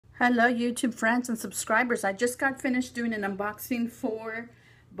Hello YouTube friends and subscribers. I just got finished doing an unboxing for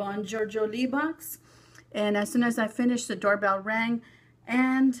Bonjour Jolie box, and as soon as I finished, the doorbell rang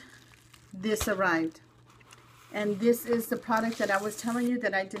and this arrived. And this is the product that I was telling you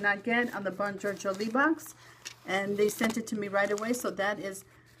that I did not get on the Bonjour Jolie box, and they sent it to me right away. So that is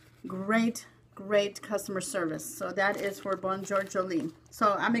great customer service. So that is for Bonjour Jolie.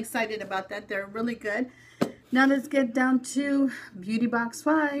 So I'm excited about that. They're really good. Now let's get down to Beauty Box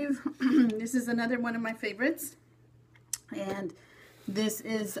 5. This is another one of my favorites. And this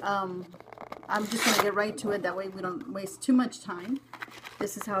is, I'm just going to get right to it. That way we don't waste too much time.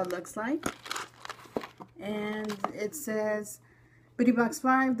 This is how it looks like. And it says, Beauty Box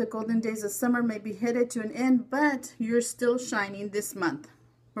 5, the golden days of summer may be headed to an end, but you're still shining this month.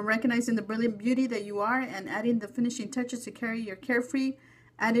 From recognizing the brilliant beauty that you are and adding the finishing touches to carry your carefree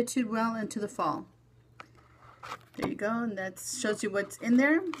attitude well into the fall. There you go, and that shows you what's in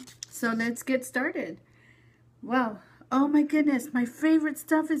there. So let's get started. Wow, oh my goodness, my favorite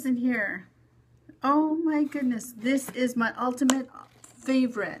stuff is in here. Oh my goodness, this is my ultimate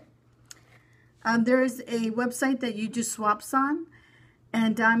favorite. There's a website that you do swaps on,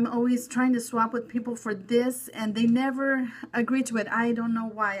 and I'm always trying to swap with people for this, and they never agree to it. I don't know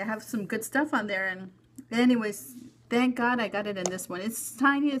why. I have some good stuff on there, and anyways, thank God I got it in this one. It's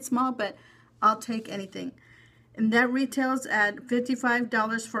tiny, it's small, but I'll take anything. And that retails at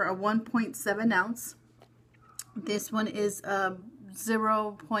 $55 for a 1.7 ounce. This one is a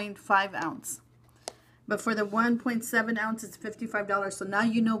 0.5 ounce. But for the 1.7 ounce, it's $55. So now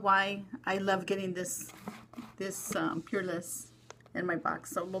you know why I love getting this Pureless in my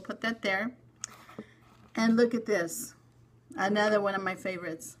box. So we'll put that there. And look at this. Another one of my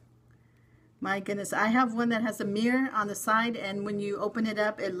favorites. My goodness. I have one that has a mirror on the side, and when you open it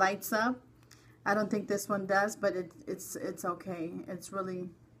up, it lights up. I don't think this one does, but it's okay. It's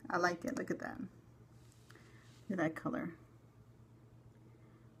really, I like it. Look at that. Look at that color.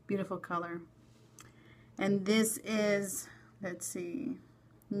 Beautiful color. And this is, let's see,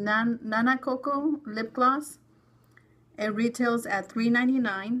 Nana Coco lip gloss. It retails at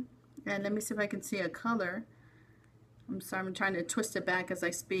 $3.99. And let me see if I can see a color. I'm sorry, I'm trying to twist it back as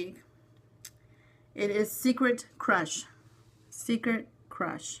I speak. It is Secret Crush. Secret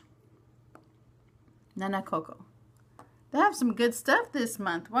Crush. Nana Coco. They have some good stuff this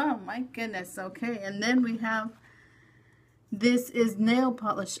month. Wow, my goodness. Okay, and then we have, this is nail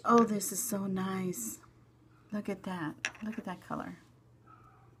polish. Oh, this is so nice. Look at that. Look at that color.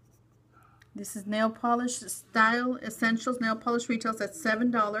 This is nail polish, Style Essentials nail polish, retails at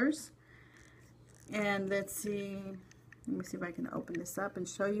 $7. And let's see, let me see if I can open this up and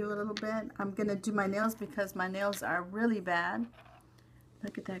show you a little bit. I'm going to do my nails because my nails are really bad.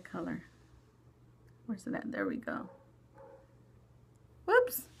 Look at that color. Where's it at? There we go.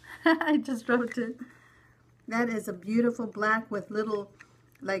 Whoops. I just wrote it. That is a beautiful black with little,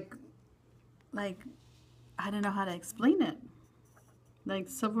 like, I don't know how to explain it. Like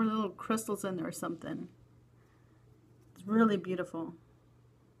silver little crystals in there or something. It's really beautiful.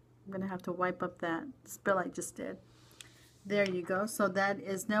 I'm going to have to wipe up that spill I just did. There you go. So that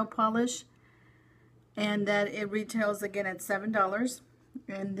is nail polish. And that it retails again at $7.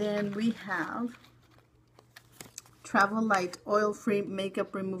 And then we have Travel Light Oil-Free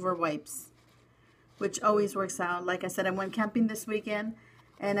Makeup Remover Wipes, which always works out. Like I said, I went camping this weekend,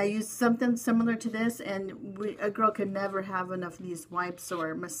 and I used something similar to this, and a girl could never have enough of these wipes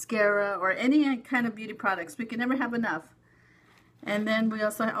or mascara or any kind of beauty products. We can never have enough. And then we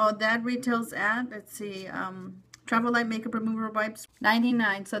also, oh, that retails at, let's see, Travel Light Makeup Remover Wipes,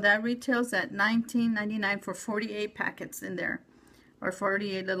 $99. So that retails at $19.99 for 48 packets in there, or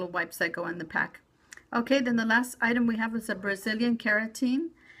 48 little wipes that go in the pack. Okay, then the last item we have is a Brazilian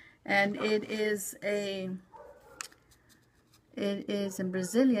Keratin, and it is in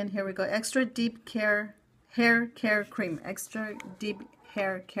Brazilian. Here we go. Extra Deep Hair Care Cream. Extra Deep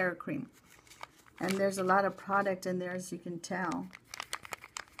Hair Care Cream. And there's a lot of product in there, as you can tell.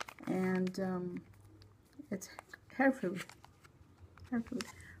 And it's hair food. Hair food.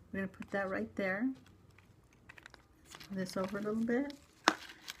 We're going to put that right there. Put this over a little bit.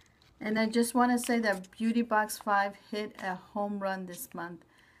 And I just want to say that Beauty Box 5 hit a home run this month.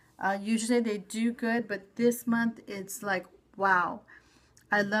 Usually they do good, but this month it's like, wow.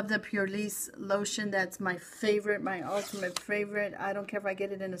 I love the Pureless lotion. That's my favorite, my ultimate favorite. I don't care if I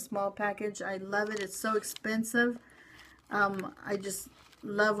get it in a small package. I love it. It's so expensive. I just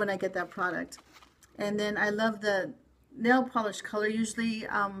love when I get that product. And then I love the nail polish color. Usually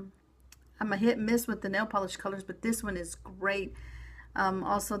I'm a hit and miss with the nail polish colors, but this one is great.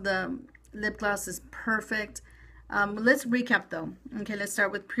 Also the lip gloss is perfect. Let's recap though. Okay, let's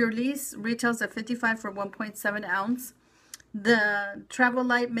start with Pure Lease. Retails at $55 for 1.7 ounce. The Travel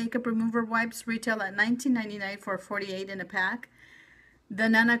Light Makeup Remover Wipes retail at $19.99 for 48 in a pack. The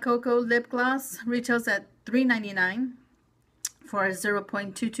Nana Coco Lip Gloss retails at $3.99 for a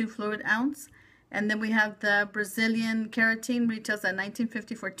 0.22 fluid ounce. And then we have the Brazilian Keratin retails at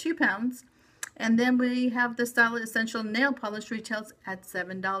 $19.50 for 2 pounds. And then we have the Style Essential Nail Polish retails at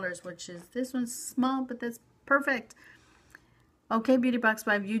 $7, which is, this one's small, but that's perfect. Okay, Beauty Box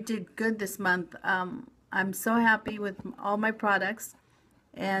 5, you did good this month. I'm so happy with all my products.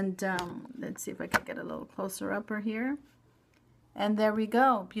 And let's see if I can get a little closer up here. And there we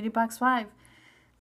go, Beauty Box 5.